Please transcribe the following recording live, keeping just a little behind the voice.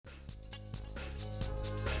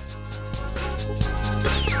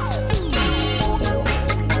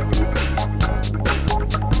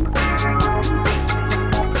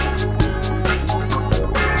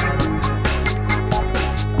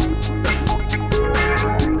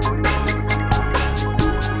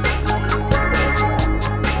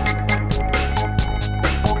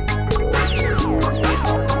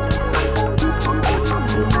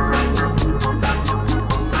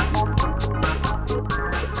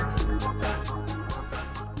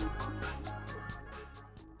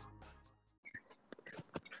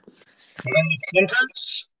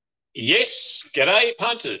Punters? Yes, g'day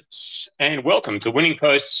punters, and welcome to Winning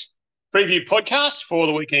Post's preview podcast for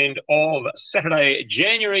the weekend of Saturday,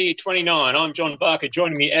 January 29. I'm John Barker.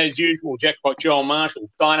 Joining me as usual, Jackpot Joel Marshall,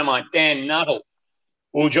 Dynamite Dan Nuttall.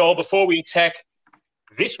 Well, Joel, before we attack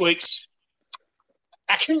this weekend's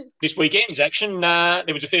action,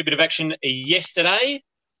 there was a fair bit of action yesterday,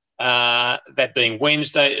 that being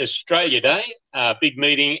Wednesday, Australia Day. Big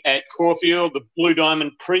meeting at Caulfield, the Blue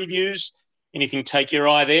Diamond previews. Anything take your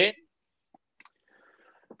eye there?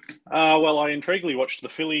 Well, I intriguingly watched the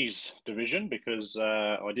Phillies division because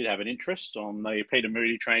I did have an interest on the Peter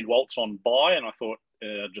Moody trained Waltz on bye, and I thought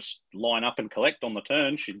just line up and collect on the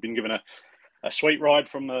turn. She'd been given a sweet ride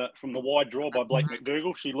from the wide draw by Blake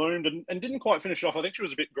McDougall. She loomed and didn't quite finish off. I think she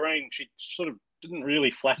was a bit green. She sort of didn't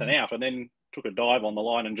really flatten out and then took a dive on the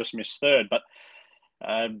line and just missed third. But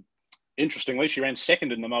interestingly, she ran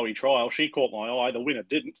second in the Moe trial. She caught my eye. The winner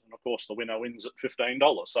didn't. And, of course, the winner wins at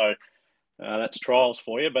 $15. So that's trials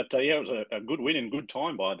for you. But, yeah, it was a good win in good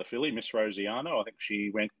time by the filly, Miss Rosiano. I think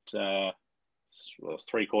she went 3/4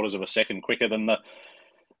 of a second quicker than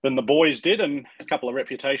the boys did. And a couple of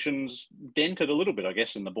reputations dented a little bit, I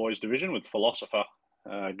guess, in the boys division with Philosopher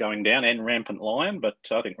going down and Rampant Lion. But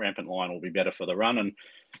I think Rampant Lion will be better for the run.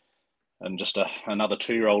 And just another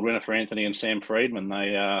 2-year-old winner for Anthony and Sam Friedman.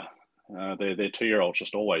 Their 2-year-olds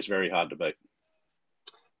just always very hard to beat.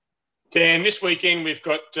 Dan, this weekend we've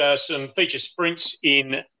got some feature sprints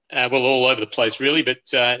in, all over the place really, but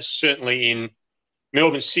certainly in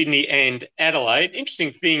Melbourne, Sydney and Adelaide.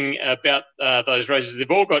 Interesting thing about those races,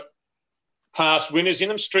 they've all got past winners in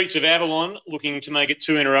them. Streets of Avalon looking to make it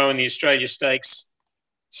 2 in a row in the Australia Stakes.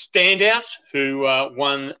 Standout, who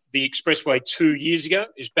won the Expressway 2 years ago,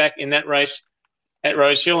 is back in that race at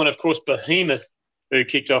Rosehill. And, of course, Behemoth, who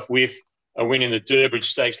kicked off with a win in the Durbridge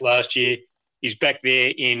Stakes last year, is back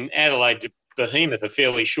there in Adelaide. Behemoth, a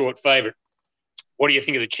fairly short favourite. What do you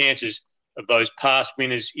think of the chances of those past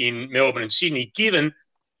winners in Melbourne and Sydney, given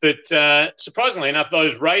that, surprisingly enough,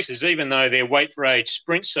 those races, even though they're weight-for-age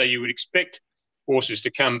sprints, so you would expect horses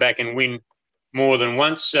to come back and win more than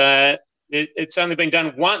once, it's only been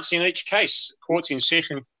done once in each case. Courts in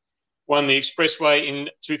Session won the Expressway in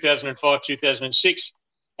 2005, 2006,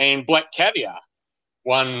 and Black Caviar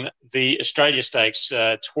won the Australia Stakes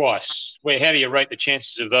twice. How do you rate the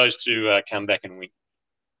chances of those to come back and win?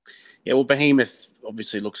 Yeah, well, Behemoth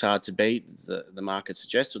obviously looks hard to beat. The market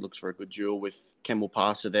suggests it looks for a good duel with Kemmel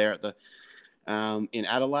Passer there at the in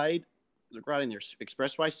Adelaide. They're great in their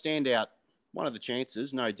Expressway. Standout, one of the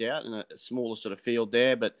chances, no doubt, in a smaller sort of field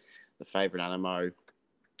there, but the favourite Animo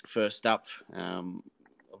first up,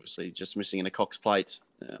 obviously just missing in a Cox Plate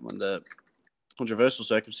under controversial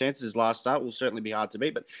circumstances. Last start will certainly be hard to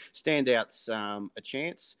beat, but standouts a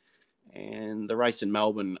chance. And the race in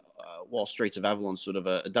Melbourne, while Streets of Avalon sort of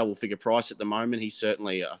a double-figure price at the moment, he's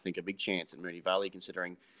certainly, I think, a big chance in Moonee Valley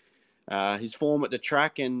considering his form at the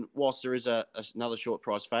track. And whilst there is another short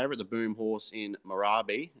price favourite, the Boom Horse in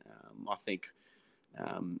Moorabbie, I think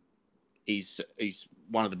he's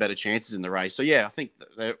one of the better chances in the race. So, yeah, I think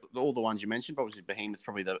all the ones you mentioned, obviously Behemoth's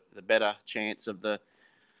probably the better chance of the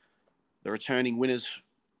returning winners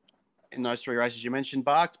in those 3 races you mentioned,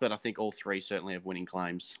 Barked, but I think all 3 certainly have winning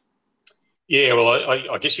claims. Yeah, well,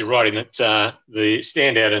 I guess you're right in that the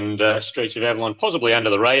Standout and Streets of Avalon possibly under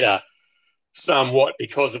the radar somewhat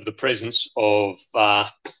because of the presence of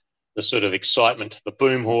the sort of excitement, the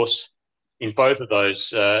Boom Horse in both of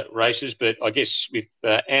those races. But I guess with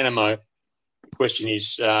Animo, the question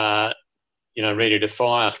is, ready to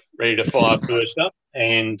fire first up.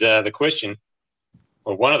 And the question,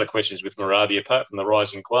 well, one of the questions with Moorabbie, apart from the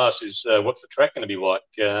rising class, is what's the track going to be like?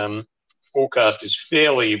 Forecast is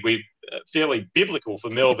fairly biblical for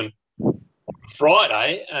Melbourne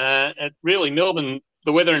Friday. Melbourne,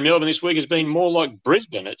 the weather in Melbourne this week has been more like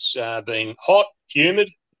Brisbane. It's been hot, humid.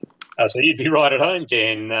 So you'd be right at home,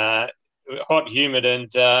 Dan. Hot, humid, and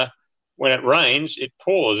when it rains, it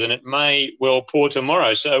pours, and it may well pour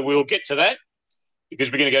tomorrow. So we'll get to that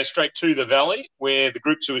because we're going to go straight to the Valley, where the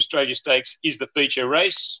Group 2 Australia Stakes is the feature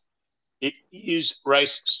race. It is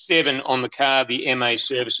race 7 on the card, the MA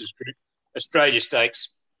Services Group Australia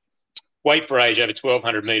Stakes. Weight for age over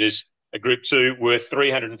 1,200 metres, a Group 2 worth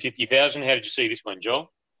 $350,000. How did you see this one,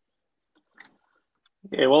 Joel?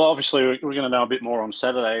 Yeah, well, obviously we're going to know a bit more on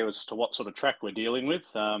Saturday as to what sort of track we're dealing with.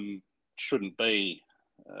 Shouldn't be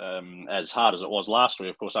as hard as it was last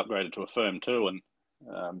week. Of course, upgraded to a Firm 2, and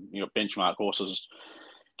benchmark horses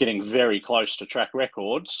getting very close to track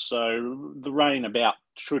records. So the rain about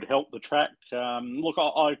should help the track. Look,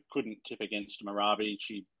 I couldn't tip against Moorabbie.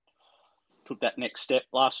 She took that next step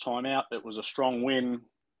last time out. It was a strong win.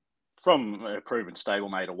 from a proven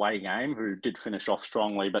stablemate away game who did finish off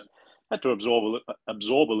strongly, but had to absorb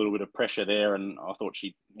a little bit of pressure there. And I thought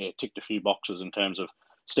she ticked a few boxes in terms of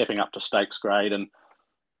stepping up to stakes grade. And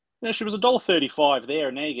she was $1.35 there,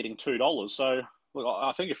 and now you're getting $2. So look,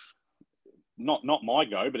 I think if not my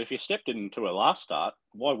go, but if you stepped into her last start,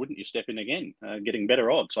 why wouldn't you step in again, getting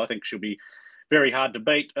better odds? I think she'll be very hard to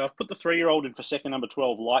beat. I've put the 3-year-old in for second, number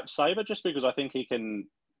 12, Lightsaber, just because I think he can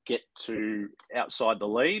get to outside the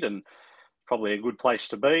lead and probably a good place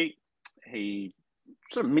to be. He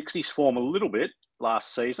sort of mixed his form a little bit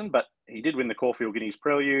last season, but he did win the Caulfield Guineas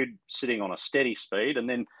Prelude, sitting on a steady speed, and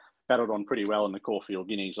then battled on pretty well in the Caulfield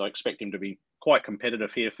Guineas. I expect him to be quite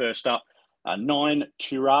competitive here first up. 9,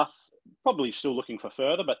 Chirath, probably still looking for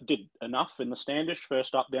further, but did enough in the Standish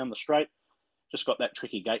first up down the straight. Just got that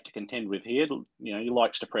tricky gate to contend with here. He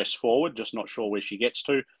likes to press forward, just not sure where she gets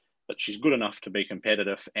to, but she's good enough to be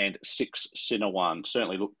competitive. And 6, Sinawan,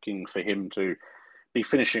 certainly looking for him to be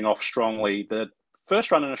finishing off strongly. The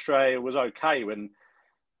first run in Australia was okay when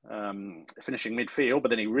finishing midfield, but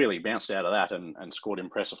then he really bounced out of that and scored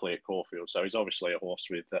impressively at Caulfield. So he's obviously a horse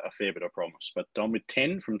with a fair bit of promise. But I'm with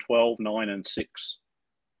 10 from 12, 9 and 6.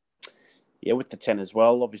 Yeah, with the 10 as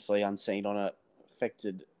well, obviously unseen on a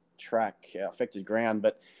affected track, affected ground,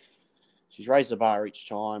 but she's raised the bar each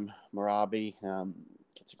time. Marabi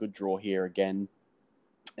gets a good draw here again,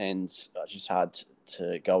 and just hard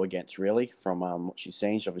to go against, really, from what she's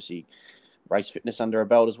seen. She's obviously race fitness under her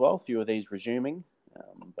belt as well, a few of these resuming.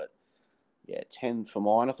 But yeah, 10 for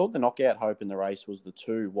mine. I thought the knockout hope in the race was the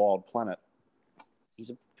 2, Wild Planet.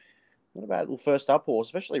 He's not a bad little first up horse,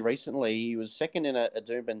 especially recently. He was second in a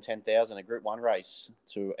Doomben 10,000, a Group 1 race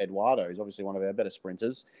to Eduardo. He's obviously one of our better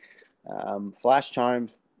sprinters. Flashed home,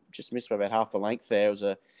 just missed by about half a length there. It was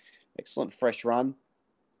an excellent fresh run.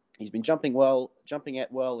 He's been jumping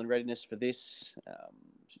out well in readiness for this.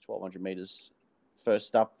 1,200 metres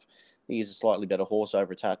first up. He is a slightly better horse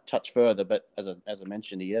over a touch further, but as I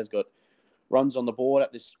mentioned, he has got runs on the board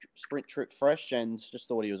at this sprint trip fresh, and just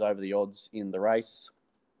thought he was over the odds in the race.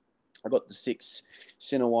 I got the 6,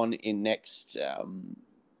 Sinawan, in next.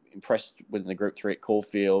 Impressed with the Group 3 at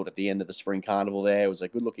Caulfield at the end of the Spring Carnival there. It was a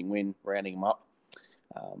good-looking win, rounding him up.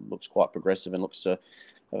 Looks quite progressive and looks to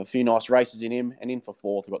have a few nice races in him. And in for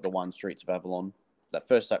 4th, we've got the 1, Streets of Avalon. That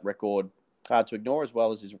first up record, hard to ignore, as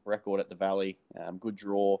well as his record at the Valley. Good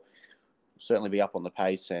draw. Certainly be up on the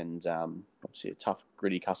pace, and obviously a tough,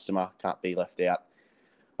 gritty customer. Can't be left out.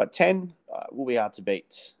 But 10 will be hard to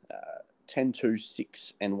beat. 10, 2,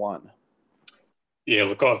 6 and 1. Yeah,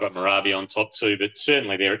 look, I've got Marabi on top too, but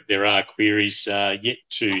certainly there are queries yet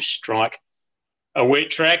to strike a wet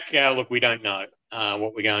track. Look, we don't know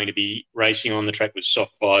what we're going to be racing on. The track was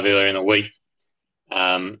soft 5 earlier in the week.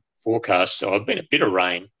 Forecast, so I've been a bit of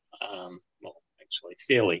rain. Well, actually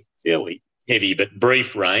fairly heavy, but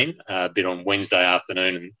brief rain, a bit on Wednesday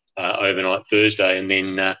afternoon and overnight Thursday, and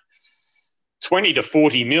then 20 to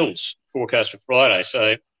 40 mils forecast for Friday.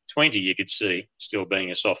 So 20 you could see still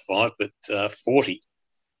being a soft 5, but 40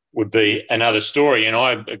 would be another story. And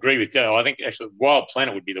I agree with Dale. I think actually Wild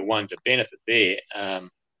Planet would be the one to benefit there.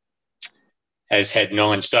 Has had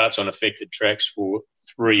 9 starts on affected tracks for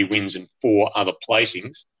 3 wins and 4 other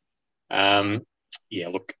placings. Yeah,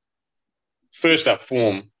 look, first up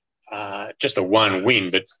form, just a 1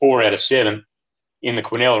 win, but 4 out of 7 in the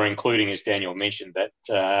Quinella, including, as Daniel mentioned,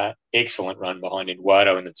 that excellent run behind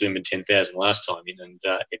Eduardo in the Doomben 10,000 last time in. And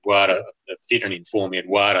Eduardo, fit and informed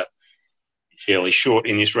Eduardo, fairly short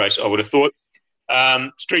in this race, I would have thought.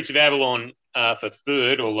 Streets of Avalon for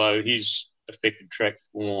 3rd, although his affected track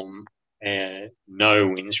form, no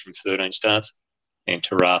wins from 13 starts. And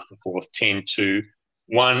Chirath for 4th, 10, 2,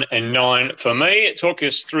 1 and 9 for me. Talk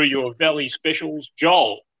us through your Valley specials,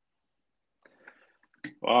 Joel.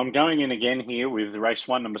 Well, I'm going in again here with race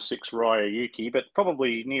 1, number 6, Raya Yuki, but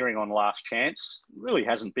probably nearing on last chance. Really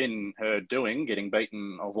hasn't been her doing, getting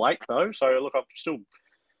beaten of late, though. So, look, I still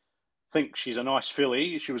think she's a nice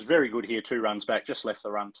filly. She was very good here 2 runs back, just left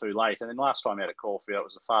the run too late. And then last time out at Caulfield, it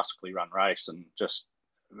was a farcically run race, and just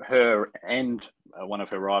her and one of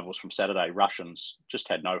her rivals from Saturday, Russians, just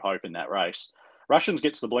had no hope in that race. Russians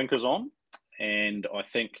gets the blinkers on, and I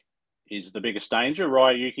think is the biggest danger.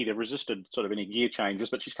 Raya Yuki, they've resisted sort of any gear changes,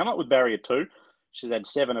 but she's come up with barrier 2. She's had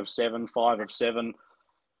 7 of 7, 5 of 7,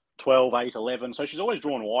 12, 8, 11. So she's always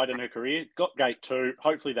drawn wide in her career. Got gate 2.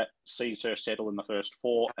 Hopefully that sees her settle in the first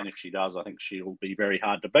 4. And if she does, I think she'll be very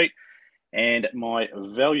hard to beat. And my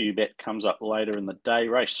value bet comes up later in the day.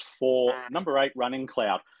 Race 4, number 8, Running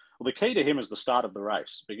Cloud. Well, the key to him is the start of the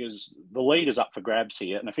race, because the lead is up for grabs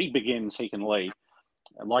here. And if he begins, he can lead,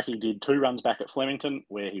 like he did 2 runs back at Flemington,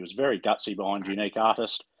 where he was very gutsy behind Unique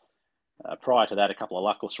Artist. Prior to that, a couple of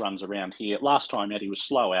luckless runs around here. Last time out, he was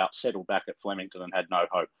slow out, settled back at Flemington and had no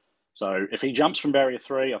hope. So if he jumps from barrier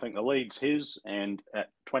 3, I think the lead's his, and at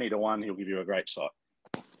 20-1, he'll give you a great sight.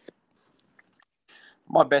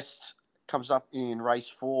 My best comes up in race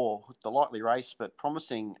 4, the lightly race, but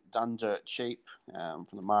promising Done Dirt Cheap from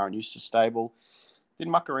the Mara Eustace stable.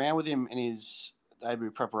 Didn't muck around with him in his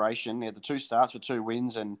debut preparation. He had the 2 starts for 2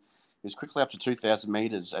 wins, and he was quickly up to 2,000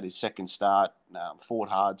 metres at his second start. Fought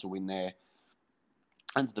hard to win there.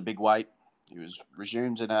 Under the big weight, he was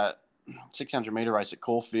resumed in a 600-metre race at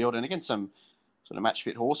Caulfield, and against some sort of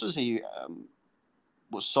match-fit horses, he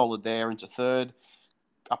was solid there into third,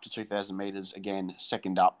 up to 2,000 metres, again,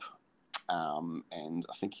 second up. And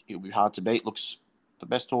I think he'll be hard to beat. Looks the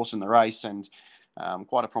best horse in the race, and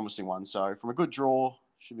quite a promising one. So from a good draw,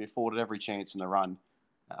 should be afforded every chance in the run.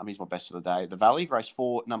 He's my best of the day. The Valley, race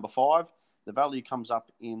 4, number 5. The value comes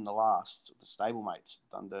up in the last. The stablemates,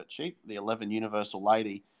 Done Dirt Cheap, the 11 Universal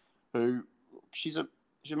Lady, who she's a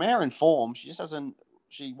mare in form. She just hasn't.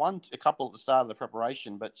 She won a couple at the start of the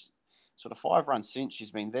preparation, but sort of 5 runs since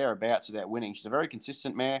she's been thereabouts without winning. She's a very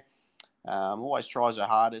consistent mare. Always tries her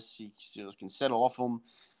hardest. She can settle off them.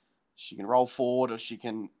 She can roll forward, or she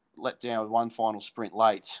can let down with one final sprint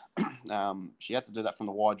late. She had to do that from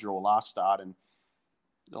the wide draw last start, and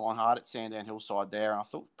the line hard at Sandown Hillside there. And I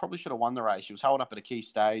thought probably should have won the race. She was held up at a key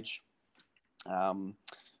stage, and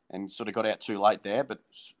sort of got out too late there, but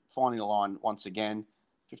finding the line once again.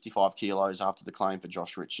 55 kilos after the claim for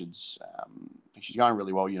Josh Richards. She's going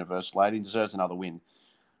really well, Universal Lady. Deserves another win.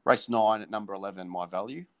 Race 9 at number 11, my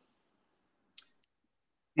value.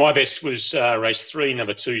 My best was race 3,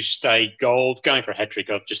 number 2, Stay Gold. Going for a hat-trick,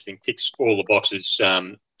 I just think ticks all the boxes,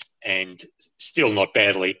 and still not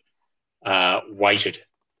badly weighted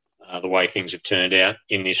the way things have turned out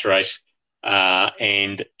in this race.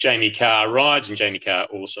 And Jamie Carr rides, and Jamie Carr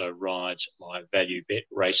also rides my value bet,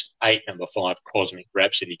 race 8, number 5, Cosmic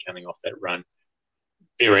Rhapsody, coming off that run.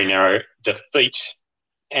 Very narrow defeat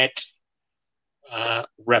at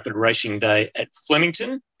Rapid Racing Day at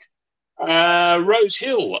Flemington. Rose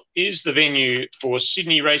Hill is the venue for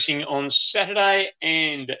Sydney racing on Saturday,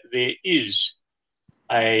 and there is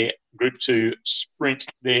a Group 2 sprint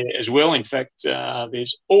there as well. In fact,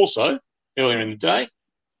 there's also, earlier in the day,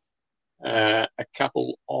 a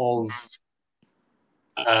couple of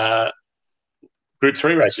Group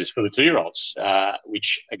 3 races for the 2-year-olds,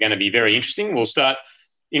 which are going to be very interesting. We'll start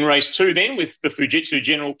in race 2 then with the Fujitsu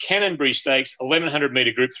General Canonbury Stakes, 1,100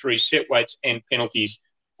 metre Group 3 set weights and penalties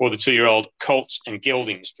for the 2-year-old colts and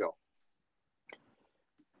geldings, Joel.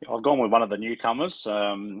 I've gone with one of the newcomers.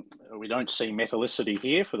 We don't see Metallicity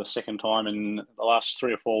here for the second time in the last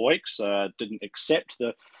 3 or 4 weeks. Didn't accept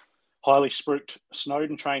the highly spruiked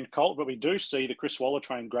Snowden-trained colt, but we do see the Chris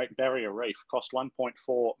Waller-trained Great Barrier Reef. Cost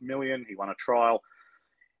 $1.4 million. He won a trial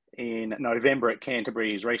in November at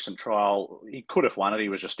Canterbury. His recent trial, he could have won it. He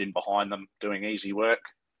was just in behind them doing easy work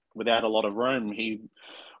without a lot of room. He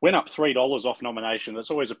went up $3 off nomination. That's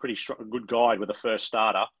always a pretty good guide with a first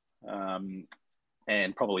starter,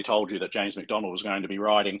 and probably told you that James McDonald was going to be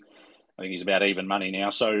riding. I think he's about even money now.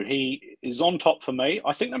 So he is on top for me.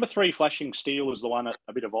 I think number 3, Flashing Steel, is the one at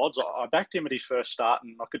a bit of odds. I backed him at his first start,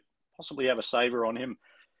 and I could possibly have a saver on him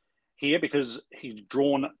here because he's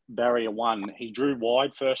drawn barrier 1. He drew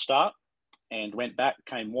wide first start and went back,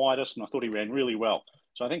 came widest, and I thought he ran really well.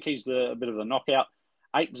 So I think he's a bit of the knockout.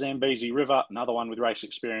 8, Zambezi River, another one with race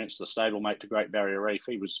experience, the stablemate to Great Barrier Reef.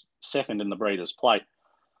 He was second in the Breeders' Plate.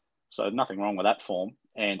 So nothing wrong with that form.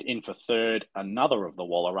 And in for third, another of the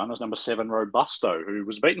Waller runners, number 7, Robusto, who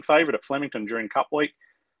was beaten favourite at Flemington during Cup Week.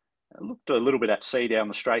 Looked a little bit at sea down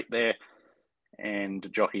the straight there. And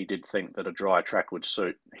jockey did think that a drier track would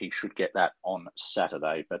suit. He should get that on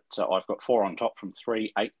Saturday. But I've got 4 on top from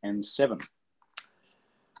 3, 8 and 7.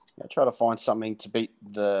 I try to find something to beat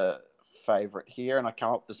the favourite here, and I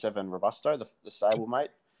come up with the 7, Robusto, the stablemate.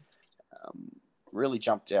 Really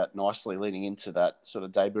jumped out nicely leading into that sort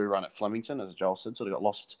of debut run at Flemington, as Joel said, sort of got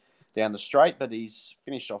lost down the straight, but he's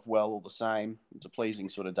finished off well all the same. It's a pleasing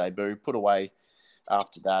sort of debut, put away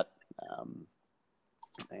after that,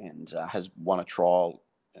 and has won a trial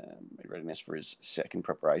readiness for his second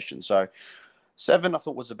preparation. So 7, I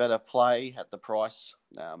thought, was a better play at the price.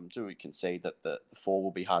 Do we concede that the 4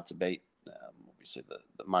 will be hard to beat? Obviously,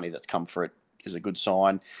 the money that's come for it is a good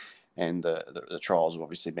sign. And the trials have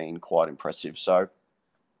obviously been quite impressive. So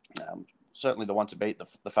certainly the one to beat,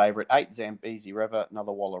 the favourite. 8, Zambezi River,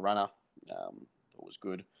 another Waller runner. It was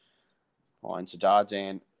good. Behind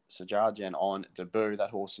Sajarjan on debut.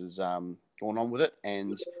 That horse has gone on with it.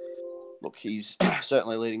 And look, he's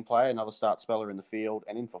certainly a leading player. Another start speller in the field.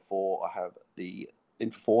 And in for 4, I have the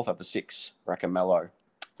in for fourth after 6, Raccamello,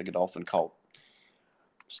 the Godolphin Colt.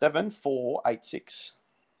 7, 4, 8, 6.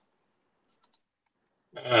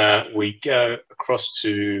 We go across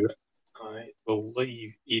to, I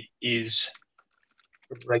believe it is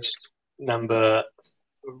race number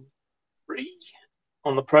 3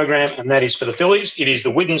 on the program, and that is for the fillies. It is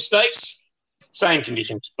the Widden Stakes. Same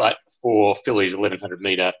conditions, but for fillies, 1,100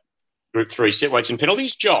 metre Group 3 set weights and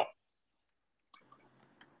penalties. Joel.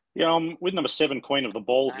 Yeah, with number 7, Queen of the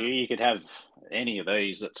Ball here. You could have any of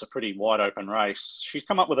these. It's a pretty wide open race. She's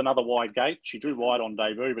come up with another wide gate. She drew wide on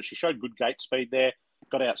debut, but she showed good gate speed there.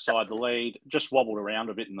 Got outside the lead, just wobbled around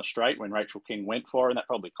a bit in the straight when Rachel King went for her, and that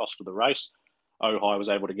probably cost her the race. Ohai was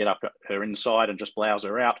able to get up her inside and just blouse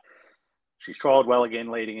her out. She's trialled well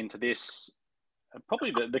again leading into this.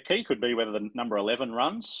 Probably the key could be whether the number 11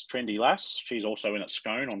 runs, Trendy Lass. She's also in at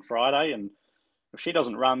Scone on Friday, and if she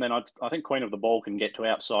doesn't run, then I think Queen of the Ball can get to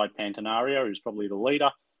outside Pantanario, who's probably the leader,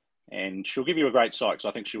 and she'll give you a great sight because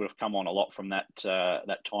I think she would have come on a lot from that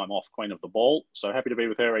time off, Queen of the Ball. So happy to be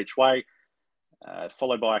with her each way.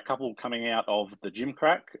 Followed by a couple coming out of the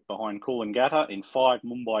Gimcrack behind Coolangatta in 5,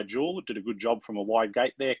 Mumbai Jewel. Did a good job from a wide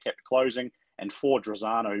gate there, kept closing, and 4,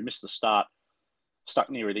 Drazana, who missed the start, stuck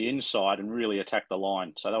nearer the inside and really attacked the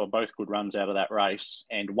line. So they were both good runs out of that race.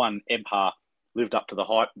 And 1, Ebha, lived up to the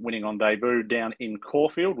hype, winning on debut down in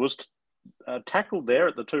Caulfield, was tackled there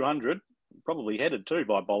at the 200, probably headed too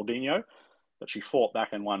by Baldino, but she fought back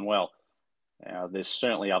and won well. There's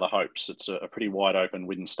certainly other hopes. It's a pretty wide open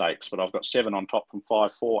Widden Stakes, but I've got 7 on top from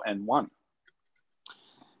 5, 4 and 1.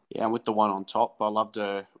 Yeah, and with the 1 on top, I loved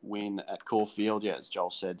her win at Caulfield. Yeah, as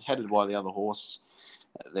Joel said, headed by the other horse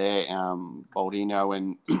there,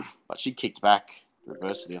 Baldino, but she kicked back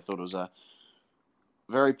reversely. I thought it was a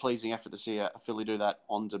very pleasing effort to see a filly do that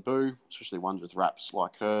on debut, especially ones with wraps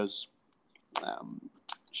like hers.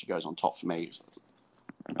 She goes on top for me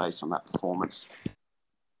based on that performance.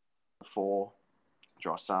 4,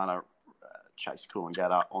 Drysana, Chase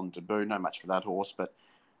Coolangatta on debut. No match for that horse, but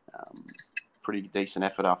pretty decent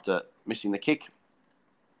effort after missing the kick.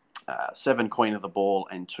 7, Queen of the Ball,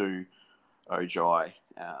 and 2, Ojai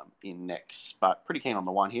in next. But pretty keen on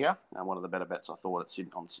the 1 here. One of the better bets I thought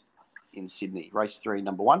in Sydney. Race 3,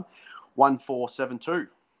 number 1, 1472.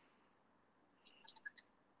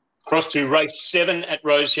 Cross to race 7 at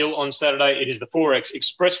Rosehill on Saturday. It is the 4X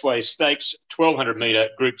Expressway Stakes, 1,200 metre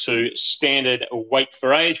Group 2 standard weight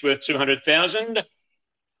for age worth 200,000.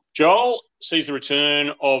 Joel sees the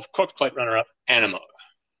return of Cox Plate runner-up Animo.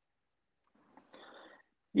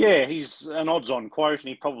 Yeah, he's an odds-on quote, and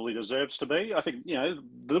he probably deserves to be. I think, the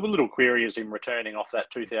little query is him returning off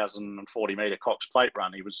that 2,040-metre Cox Plate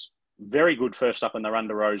run. He was very good first up in the Run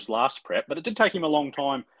to Rose last prep, but it did take him a long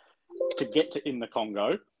time to get to in the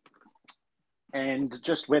Congo. And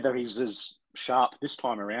just whether he's as sharp this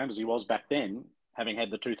time around as he was back then, having had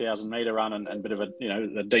the 2,000-metre run and a bit of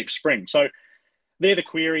a deep spring. So they're the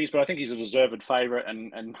queries, but I think he's a deserved favourite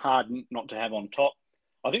and hard not to have on top.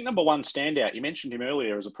 I think number 1, Standout, you mentioned him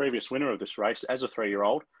earlier as a previous winner of this race as a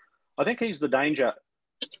 3-year-old. I think he's the danger.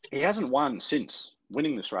 He hasn't won since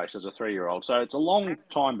winning this race as a 3-year-old. So it's a long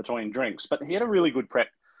time between drinks, but he had a really good prep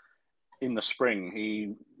in the spring.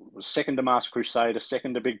 He was second to Masked Crusader,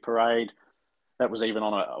 second to Big Parade. That was even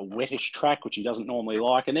on a wettish track, which he doesn't normally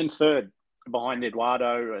like. And then third behind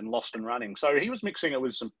Eduardo and Lost and Running. So he was mixing it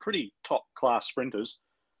with some pretty top-class sprinters.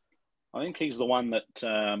 I think he's the one that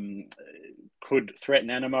could threaten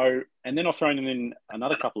Animo. And then I've thrown in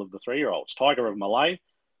another couple of the 3-year-olds. Tiger of Malay,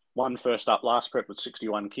 won first up last prep with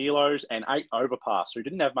 61 kilos, and 8, Overpass, who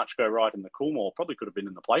didn't have much go right in the Coolmore. Probably could have been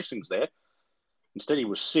in the placings there. Instead, he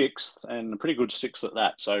was 6th, and a pretty good 6th at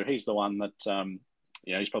that. So he's the one that...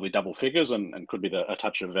 he's probably double figures and could be a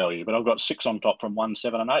touch of value. But I've got 6 on top from 1,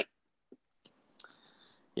 7 and 8.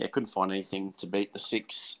 Yeah, couldn't find anything to beat the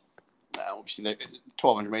 6. Obviously, the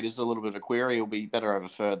 1,200 metres is a little bit of a query. He'll be better over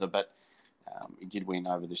further, but he did win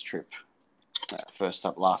over this trip. First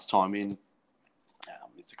up last time in.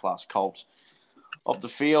 It's a class colt of the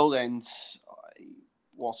field, and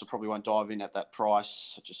whilst I probably won't dive in at that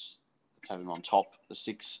price, I just have him on top. The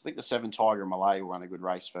 6, I think the 7, Tiger and Malay will run a good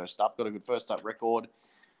race first up. Got a good first up record.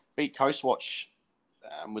 Beat Coastwatch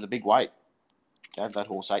with a big weight. Gave that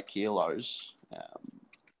horse 8 kilos.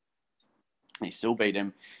 He still beat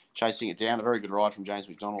him, chasing it down. A very good ride from James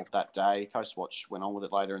McDonald that day. Coastwatch went on with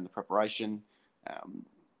it later in the preparation.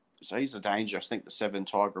 So he's the danger. I think the 7,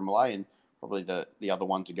 Tiger and Malay, and probably the other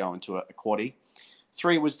one to go into a quaddie.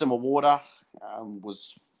 3, Wisdom of Water,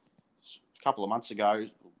 was a couple of months ago,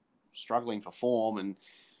 struggling for form and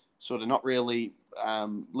sort of not really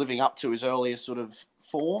living up to his earlier sort of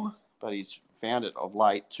form, but he's found it of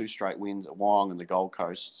late. 2 straight wins at Wong and the Gold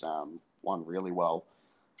Coast. Won really well.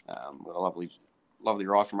 With a lovely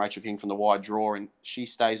ride from Rachel King from the wide draw, and she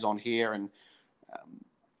stays on here. And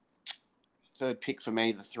third pick for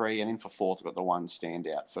me, the 3, and in for fourth, I've got the 1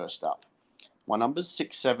 standout first up. My numbers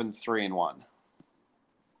 6, 7, 3, and 1.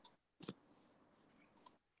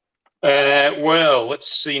 Well, let's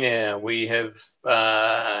see now. We have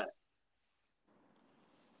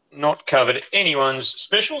not covered anyone's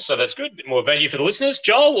special, so that's good. Bit more value for the listeners.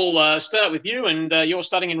 Joel, we'll start with you, and you're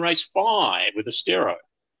starting in race 5 with Astero.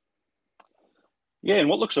 Yeah, and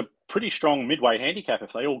what looks a pretty strong midway handicap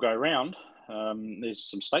if they all go round. There's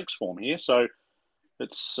some stakes form here, so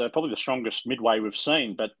it's probably the strongest midway we've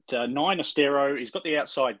seen. But 9 Astero, he's got the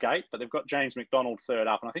outside gate, but they've got James McDonald third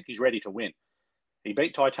up, and I think he's ready to win. He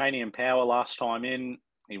beat Titanium Power last time in.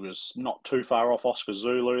 He was not too far off Oscar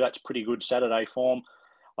Zulu. That's pretty good Saturday form.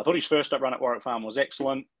 I thought his first up run at Warwick Farm was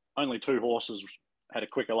excellent. Only 2 horses had a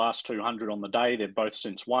quicker last 200 on the day. They've both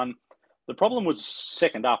since won. The problem was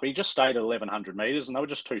second up. He just stayed at 1,100 metres, and they were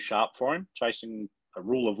just too sharp for him, chasing a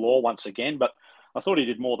rule of law once again. But I thought he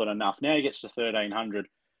did more than enough. Now he gets to 1,300,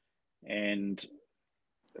 and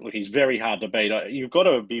look, he's very hard to beat. You've got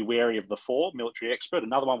to be wary of the 4, Military Expert,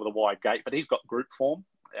 another one with a wide gate, but he's got group form.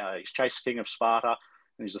 He's Chase King of Sparta,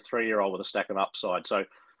 and he's a 3-year-old with a stack of upside. So a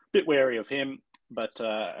bit wary of him, but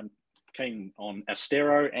I'm keen on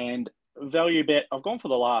Astero. And value bet, I've gone for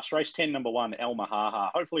the last race, 10, number 1, El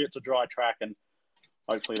Mahaha. Hopefully it's a dry track, and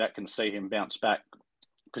hopefully that can see him bounce back,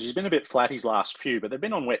 because he's been a bit flat his last few, but they've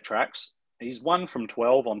been on wet tracks. He's 1 from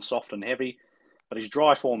 12 on soft and heavy, but his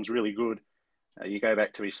dry form's really good. You go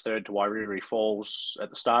back to his third to Wairiri Falls at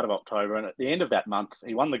the start of October, and at the end of that month,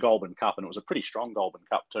 he won the Goulburn Cup, and it was a pretty strong Goulburn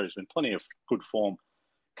Cup too. There's been plenty of good form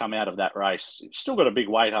come out of that race. He's still got a big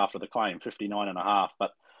weight after the claim, 59.5,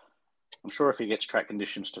 but I'm sure if he gets track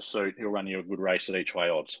conditions to suit, he'll run you a good race at each way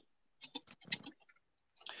odds.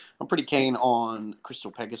 I'm pretty keen on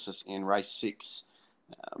Crystal Pegasus in race 6.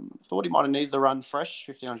 Thought he might have needed the run fresh,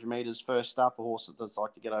 1,500 metres first up, a horse that does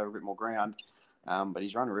like to get over a bit more ground. But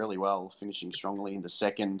he's run really well, finishing strongly into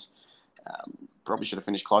second. Probably should have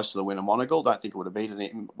finished close to the winner, Monagle. Don't think it would have beaten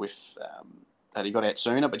him with had he got out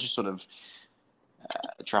sooner, but just sort of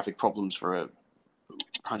traffic problems for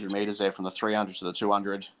 100 metres there from the 300 to the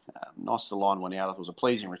 200. Nice to line one out. I thought it was a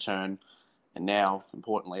pleasing return. And now,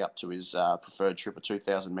 importantly, up to his preferred trip of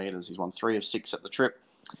 2,000 metres. He's won 3 of 6 at the trip.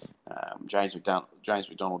 James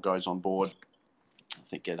McDonald goes on board. I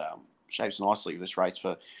think it shapes nicely this race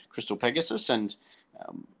for Crystal Pegasus, and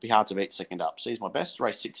be hard to beat second up. So he's my best.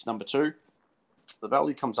 Race 6, number 2. The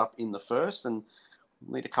value comes up in the first, and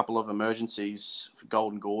we'll need a couple of emergencies for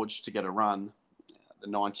Golden Gorge to get a run, the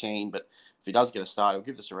 19. But if he does get a start, he'll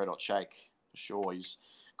give this a red hot shake for sure. He's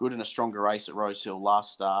good in a stronger race at Rosehill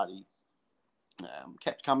last start. He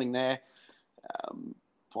kept coming there,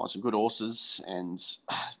 find some good horses, and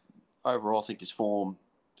overall I think his form,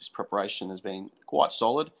 his preparation has been quite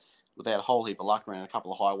solid, without a whole heap of luck around a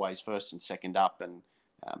couple of highways first and second up, and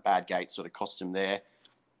bad gates sort of cost him there.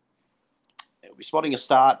 He'll be spotting a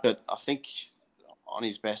start, but I think on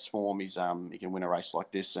his best form, he can win a race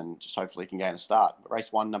like this, and just hopefully he can gain a start.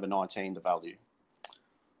 Race 1, number 19, the value.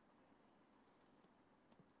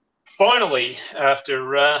 Finally,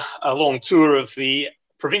 after a long tour of the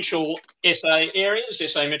provincial SA areas,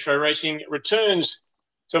 SA Metro Racing returns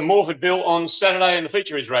to Morfordville on Saturday, and the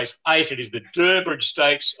feature is race 8. It is the Durbridge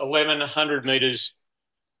Stakes, 1,100 metres,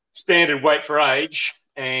 standard weight for age,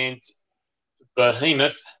 and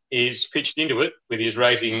Behemoth is pitched into it with his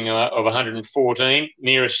rating of 114.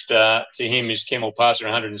 Nearest to him is Camel Passer,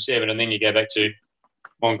 107, and then you go back to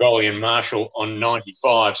Mongolian Marshall on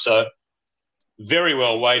 95. So very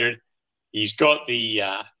well weighted. He's got the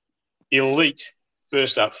elite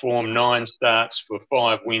first up form, 9 starts for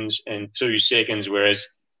 5 wins and 2 seconds, whereas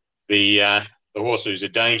the horse who's a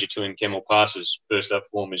danger to him, Camel Passer's first up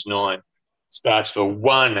form is 9 starts for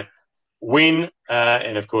 1 win.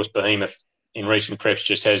 And of course, Behemoth in recent preps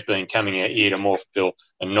just has been coming out here to Morpheville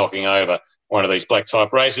and knocking over one of these black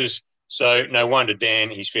type races. So no wonder, Dan,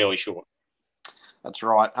 he's fairly short. That's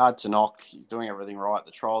right. Hard to knock. He's doing everything right.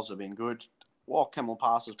 The trials have been good. While Camel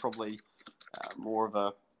Passer's probably more of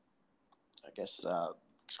a, I guess,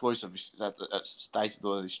 exclusive that stays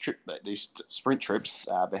these sprint trips.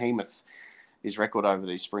 Behemoth, his record over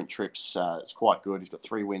these sprint trips is quite good. He's got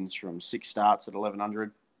 3 wins from 6 starts at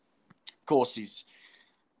 1,100. Of course, he's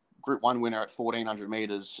Group 1 winner at 1,400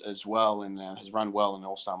 metres as well, and has run well in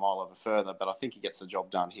All-Star Mile over further, but I think he gets the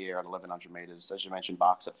job done here at 1,100 metres. As you mentioned,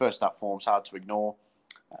 Bucks, at first up form's hard to ignore.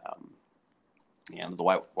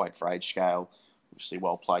 The weight for age scale, obviously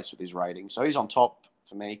well placed with his rating. So he's on top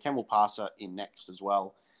for me. Camel Passer in next as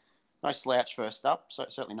well. No slouch first up, so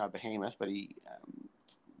certainly no behemoth, but he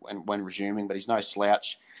when resuming, but he's no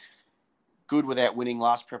slouch. Good without winning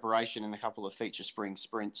last preparation in a couple of feature spring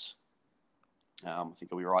sprints. I think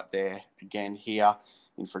he'll be right there again here,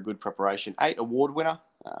 in for a good preparation. 8 award winner,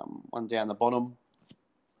 one down the bottom,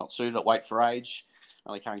 not suited at weight for age,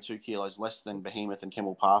 only carrying 2 kilos less than Behemoth and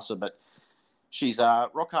Camel Passer, but she's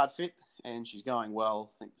rock hard fit and she's going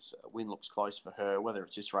well. I think win looks close for her. Whether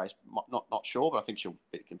it's this race, not sure, but I think she'll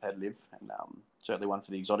be competitive, and certainly one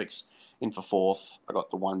for the exotics. In for 4th, I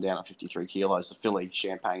got the one down at 53 kilos, the filly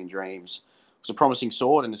Champagne Dreams. It's a promising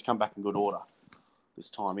sword and has come back in good order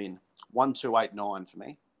this time in. 1, 2, 8, 9 for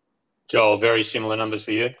me. Joel, very similar numbers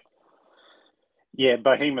for you. Yeah,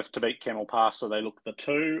 Behemoth to beat Camel Passer. They look the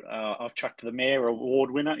 2. I've chucked the mare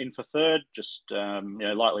award winner in for 3rd. Just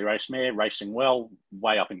lightly raced mare, racing well,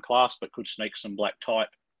 way up in class, but could sneak some black type.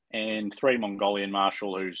 And 3 Mongolian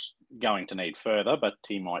Marshal, who's going to need further, but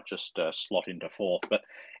he might just slot into 4th. But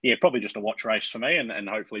yeah, probably just a watch race for me, and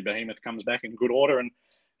hopefully Behemoth comes back in good order and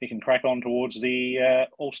he can crack on towards the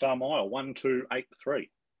All-Star Mile. 1, 2, 8, 3.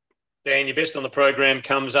 Dan, your best on the program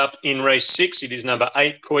comes up in race 6. It is number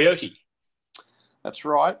 8, Coyote. That's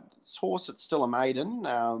right. This horse, it's still a maiden.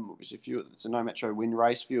 Obviously, it's a no metro win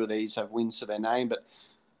race. Few of these have wins to their name, but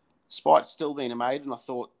despite still being a maiden, I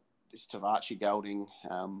thought this Tavachi Gelding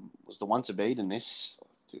was the one to beat in this.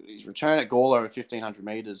 His return at Gawler at 1,500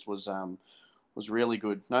 metres was really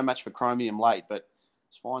good. No match for Chromium late, but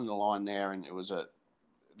it's finding the line there, and it was a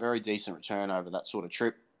very decent return over that sort of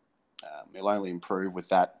trip. He'll only improve with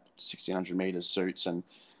that 1,600 metres suits, and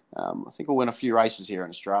I think we'll win a few races here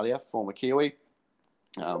in Australia. Former Kiwi.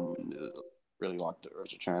 Really liked the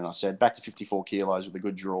return. I said back to 54 kilos with a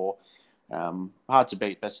good draw. Hard to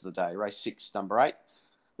beat, best of the day. Race 6, number 8.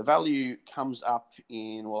 The value comes up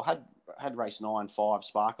in, had race 9, 5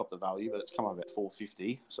 spark up the value, but it's come up at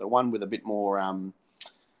 450. So one with a bit more,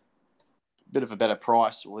 bit of a better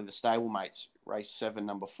price with the stablemates. Race 7,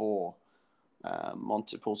 number 4.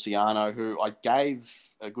 Montepulciano, who I gave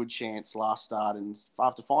a good chance last start, and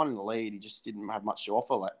after finding the lead, he just didn't have much to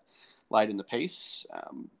offer late in the piece.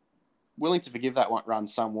 Willing to forgive that run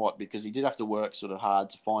somewhat, because he did have to work sort of hard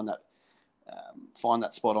to find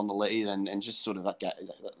that spot on the lead, and just sort of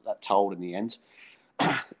that told in the end.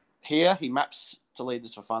 Here, he maps to lead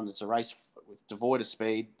this for fun. It's a race with devoid of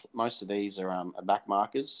speed. Most of these are back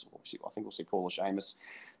markers. Obviously, I think we'll see Caller Seamus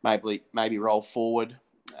maybe roll forward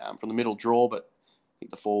from the middle draw, but I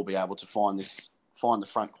think the 4 will be able to find the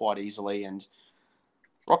front quite easily. And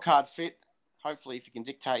rock hard fit. Hopefully, if he can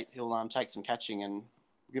dictate, he'll take some catching and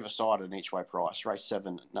give a side at an each way price. Race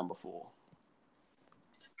 7, number 4.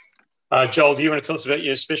 Joel, do you want to tell us about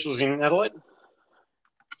your specials in Adelaide?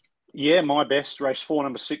 Yeah, my best, race 4,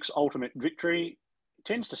 number 6, Ultimate Victory.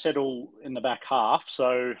 Tends to settle in the back half,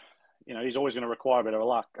 so he's always going to require a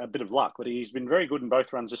bit of luck. But he's been very good in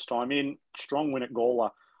both runs this time in. Strong win at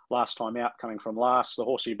Gawler last time out, coming from last. The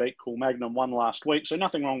horse he beat, Cool Magnum, won last week, so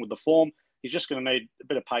nothing wrong with the form. He's just going to need a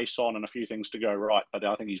bit of pace on and a few things to go right, but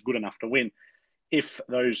I think he's good enough to win if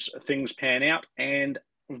those things pan out. And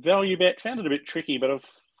value bet, found it a bit tricky, but I've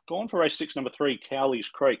gone for race 6, number 3, Cowley's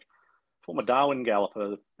Creek. Former Darwin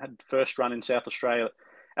galloper, had first run in South Australia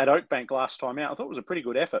at Oakbank last time out. I thought it was a pretty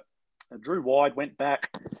good effort. Drew wide, went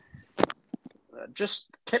back, just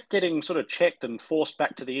kept getting sort of checked and forced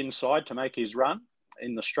back to the inside to make his run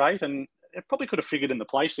in the straight, and it probably could have figured in the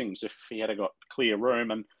placings if he had got clear room.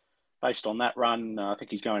 And based on that run, I think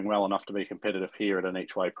he's going well enough to be competitive here at an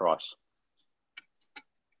each way price.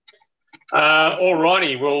 All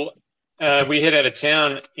righty. Well, we head out of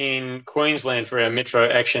town in Queensland for our Metro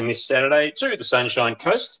action this Saturday to the Sunshine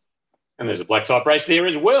Coast. And there's a black type race there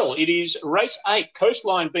as well. It is race 8,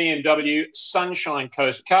 Coastline BMW Sunshine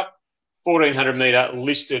Coast Cup, 1,400 metre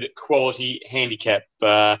listed quality handicap.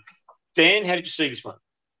 Dan, how did you see this one?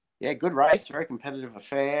 Yeah, good race, very competitive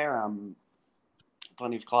affair.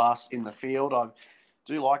 Plenty of class in the field. I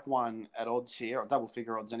do like one at odds here, or double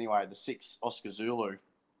figure odds anyway. The 6, Oscar Zulu.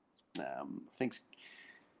 I think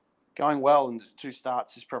going well in 2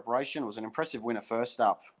 starts this preparation. It was an impressive winner first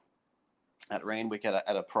up at Randwick at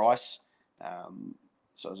a price.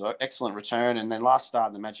 So it was an excellent return. And then last start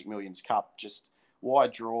in the Magic Millions Cup, just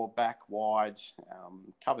wide draw, back wide,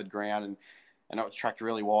 covered ground, and it was tracked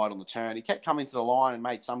really wide on the turn. He kept coming to the line and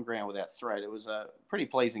made some ground without threat. It was a pretty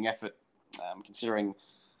pleasing effort, considering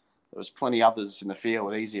there was plenty others in the field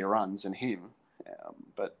with easier runs than him.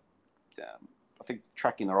 But I think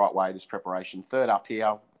tracking the right way this preparation. 3rd up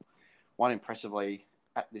here, won impressively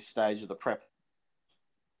at this stage of the prep.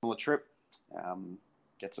 The trip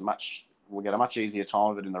we'll get a much easier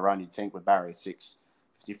time of it in the run, you'd think, with barrier 6.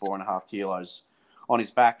 64.5 kilos on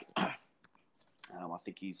his back. I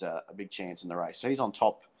think he's a big chance in the race. So he's on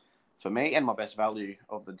top for me and my best value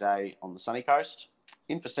of the day on the sunny coast.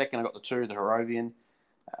 In for second, I got the 2, the Harrovian.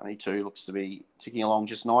 He too looks to be ticking along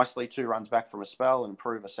just nicely. 2 runs back from a spell and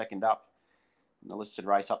improve a second up in the listed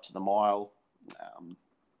race up to the mile.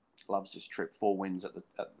 Loves this trip. 4 wins at the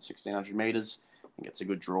 1,600 metres. I think it's a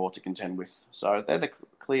good draw to contend with. So they're the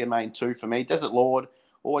clear main 2 for me. Desert Lord,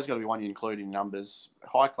 always got to be one you include in numbers.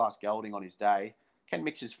 High-class gelding on his day. Can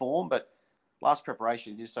mix his form, but last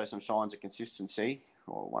preparation did show some signs of consistency.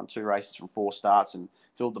 Won 2 races from 4 starts and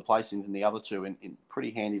filled the placings in the other 2 in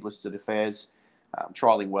pretty handy listed affairs.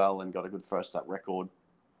 Trialling well and got a good first up record.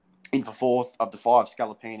 In for 4th of the 5,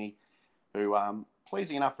 Scalapini, who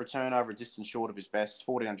pleasing enough return over a distance short of his best.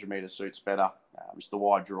 1,400 metres suits better. Just the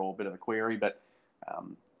wide draw, a bit of a query, but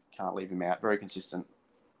can't leave him out. Very consistent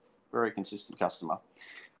customer.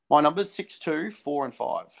 My numbers 6, 2, 4, and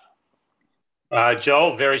 5.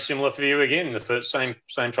 Joel, very similar for you again. The first same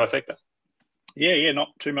trifecta. Yeah,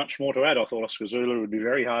 not too much more to add. I thought Oscar Zulu would be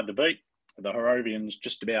very hard to beat. The Harrovian's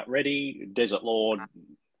just about ready. Desert Lord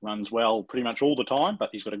runs well pretty much all the time, but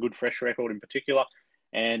he's got a good fresh record in particular.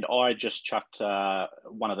 And I just chucked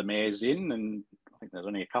one of the mares in, and I think there's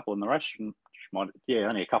only a couple in the race.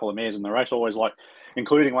 Only a couple of mares in the race. I always like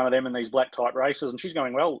including one of them in these black type races, and she's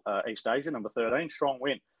going well. East Asia, number 13, strong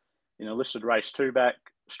win in a listed race 2 back.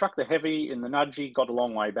 Struck the heavy in the nudgy, got a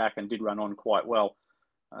long way back, and did run on quite well.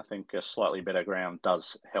 I think a slightly better ground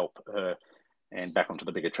does help her, and back onto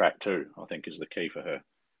the bigger track too, I think, is the key for her.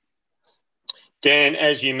 Dan,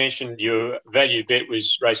 as you mentioned, your value bet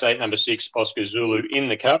was race 8, number 6, Oscar Zulu in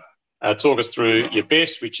the Cup. Talk us through your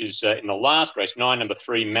best, which is in the last race 9, number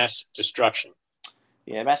 3, Mass Destruction.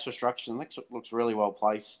 Yeah, Mass Destruction looks really well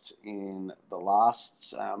placed in the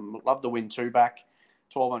last. Love the win 2 back,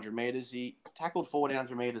 1,200 metres. He tackled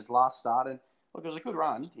 1,400 metres last start, and look, it was a good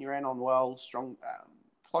run. He ran on well, strong,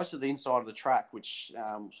 close to the inside of the track, which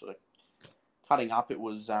sort of cutting up. It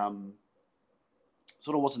was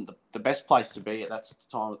sort of wasn't the best place to be at that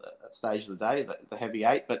time, at that stage of the day, the heavy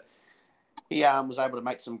 8. But he was able to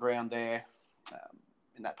make some ground there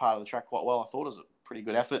in that part of the track quite well. I thought it was a pretty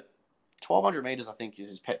good effort. 1,200 metres, I think, is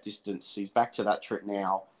his pet distance. He's back to that trip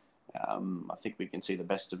now. I think we can see the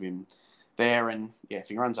best of him there. And, yeah, if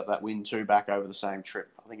he runs up that win 2 back over the same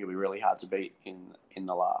trip, I think it'll be really hard to beat in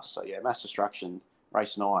the last. So, yeah, Mass Destruction,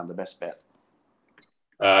 race 9, the best bet.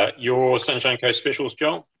 Your Sunshine Coast specials,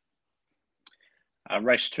 Joel?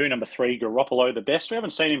 Race 2, number 3, Garoppolo, the best. We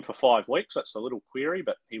haven't seen him for 5 weeks. That's a little query,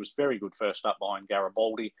 but he was very good first up behind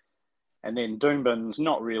Garibaldi. And then Doomben's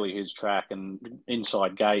not really his track, and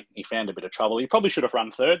inside gate, he found a bit of trouble. He probably should have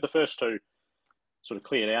run 3rd. The first 2 sort of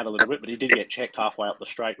cleared out a little bit, but he did get checked halfway up the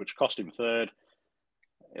straight, which cost him 3rd.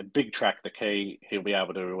 A big track, the key. He'll be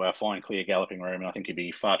able to find clear galloping room, and I think he'd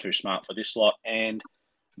be far too smart for this lot. And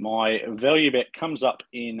my value bet comes up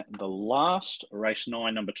in the last, race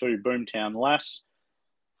 9, number 2, Boomtown Lass.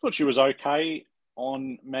 Thought she was okay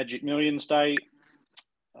on Magic Millions Day.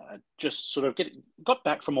 Just sort of got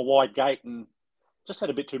back from a wide gate and just had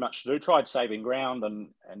a bit too much to do. Tried saving ground and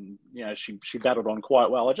you know, she battled on quite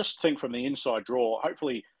well. I just think from the inside draw,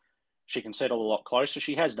 hopefully she can settle a lot closer.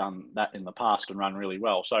 She has done that in the past and run really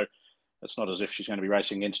well. So it's not as if she's going to be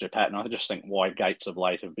racing against her pattern. I just think wide gates of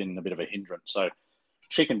late have been a bit of a hindrance. So if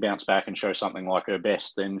she can bounce back and show something like her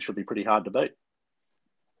best, then she'll be pretty hard to beat.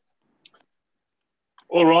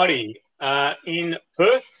 Alrighty. In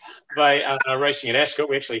Perth, they are racing at Ascot.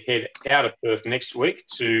 We actually head out of Perth next week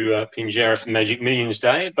to Pinjarra for Magic Millions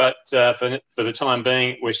Day. But for the time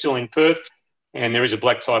being, we're still in Perth, and there is a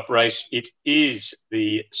black type race. It is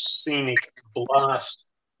the Scenic Blast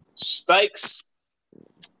Stakes,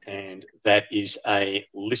 and that is a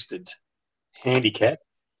listed handicap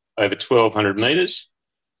over 1,200 metres.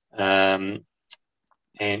 And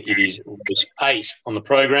it is race 8 on the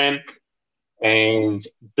program. And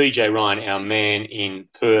BJ Ryan, our man in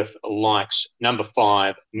Perth, likes number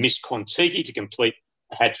 5, Miss Contiki, to complete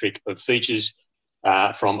a hat trick of features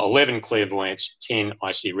from 11 Clairvoyance, 10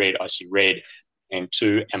 I See Red, and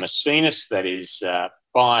 2 Amacinus. That is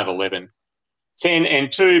 5, 11, 10,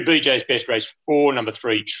 and 2. BJ's best race 4, number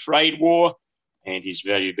 3, Trade War, and his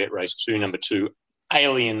value bet race 2, number 2,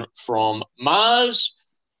 Alien from Mars.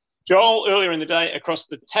 Joel, earlier in the day across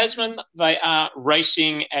the Tasman, they are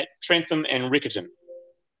racing at Trentham and Riccarton.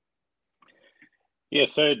 Yeah,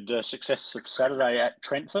 third success of Saturday at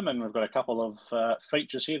Trentham, and we've got a couple of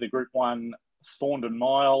features here. The Group 1 Thorndon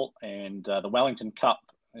Mile and the Wellington Cup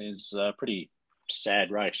is a pretty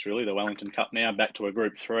sad race, really. The Wellington Cup now back to a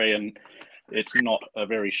Group 3, and it's not a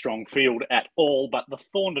very strong field at all. But the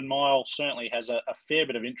Thorndon Mile certainly has a fair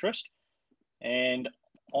bit of interest. And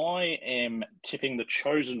I am tipping the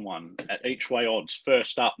Chosen One at each way odds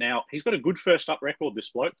first up. Now, he's got a good first up record, this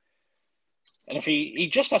bloke. And if he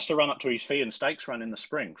just has to run up to his fee and stakes run in the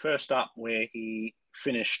spring, first up where he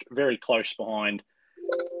finished very close behind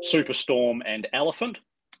Superstorm and Elephant.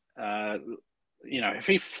 If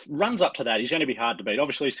he runs up to that, he's going to be hard to beat.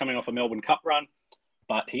 Obviously, he's coming off a Melbourne Cup run,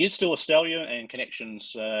 but he is still a stallion, and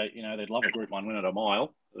Connections, they'd love a Group 1 win at a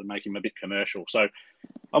mile. It'd make him a bit commercial. So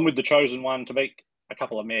I'm with the Chosen One to beat a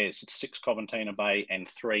couple of mares. It's 6 Coventina Bay and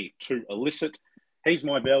 3 2 Illicit. He's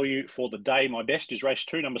my value for the day. My best is race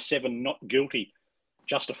 2, number 7, Not Guilty.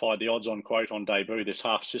 Justified the odds on quote on debut. This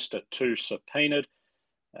half-sister to Subpoenaed.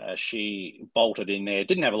 She bolted in there.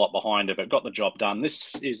 Didn't have a lot behind her, but got the job done.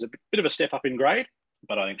 This is a bit of a step up in grade,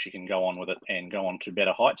 but I think she can go on with it and go on to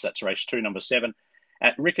better heights. That's race 2, number 7.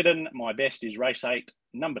 At Riccarton, my best is race 8,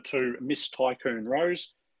 number 2, Miss Tycoon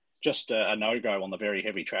Rose. Just a no-go on the very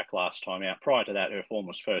heavy track last time out. Prior to that, her form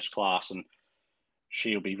was first class, and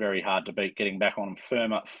she'll be very hard to beat, getting back on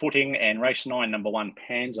firmer footing. And race 9, number 1,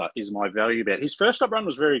 Panzer, is my value bet. His first up run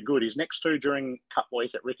was very good. His next 2 during Cup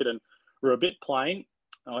Week at Riccarton were a bit plain.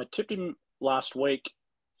 I tipped him last week,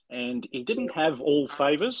 and he didn't have all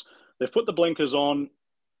favours. They've put the blinkers on.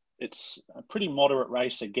 It's a pretty moderate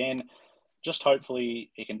race again. Just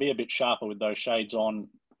hopefully he can be a bit sharper with those shades on,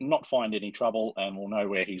 not find any trouble, and we'll know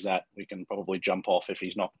where he's at. We can probably jump off if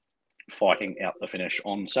he's not fighting out the finish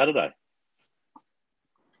on Saturday.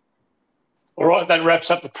 All right, that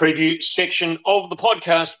wraps up the preview section of the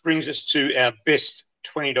podcast, brings us to our best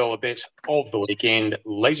 $20 bet of the weekend,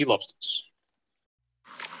 Lazy Lobsters.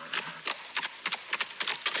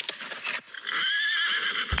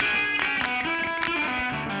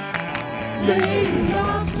 Lazy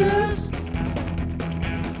Lobsters.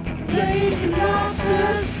 Lazy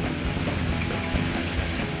Lobsters.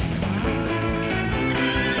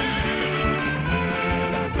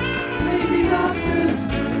 Lazy Lobsters.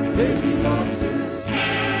 Lazy Lobsters.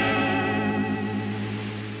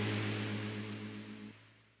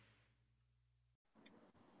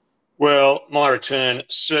 Well, my return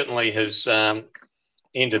certainly has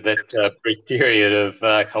ended that brief period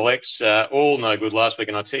of collects. All no good last week.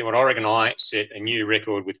 And I tell you what, I reckon I set a new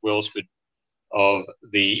record with Wellsford of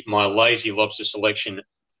my Lazy Lobster selection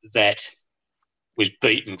that was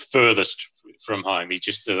beaten furthest from home. He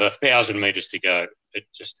just 1,000 metres to go. It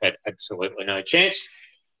just had absolutely no chance.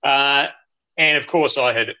 And, of course,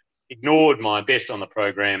 I had ignored my best on the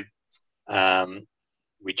program,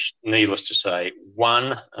 which, needless to say,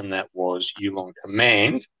 won, and that was Yulong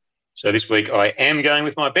Command. So this week I am going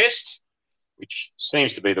with my best, which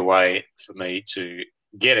seems to be the way for me to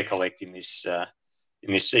get a collect in this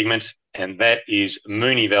segment, and that is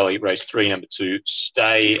Moonee Valley, race 3, number 2,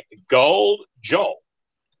 Stay Gold. Joel.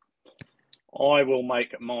 I will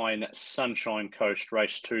make mine Sunshine Coast,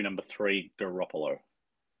 race 2, number 3, Garoppolo.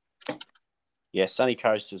 Yeah, Sunny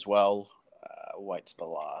Coast as well. Wait to the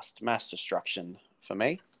last. Mass Destruction for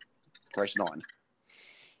me. Race 9.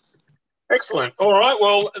 Excellent. All right.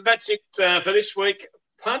 Well, that's it for this week,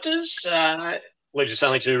 punters. Leaves us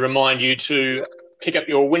only to remind you to pick up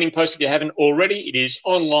your winning post if you haven't already. It is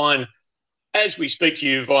online as we speak to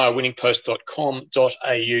you via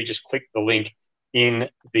winningpost.com.au. Just click the link in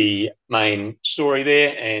the main story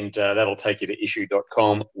there, and that'll take you to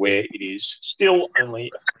issue.com, where it is still only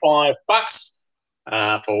 $5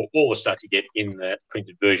 for all the stuff you get in the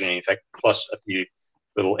printed version. In fact, plus a few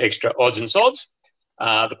little extra odds and sods.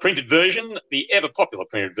 The printed version, the ever-popular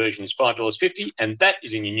printed version, is $5.50, and that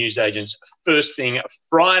is in your newsagents first thing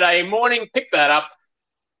Friday morning. Pick that up.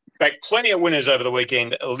 Back plenty of winners over the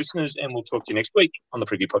weekend, listeners, and we'll talk to you next week on the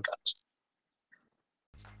Preview Podcast.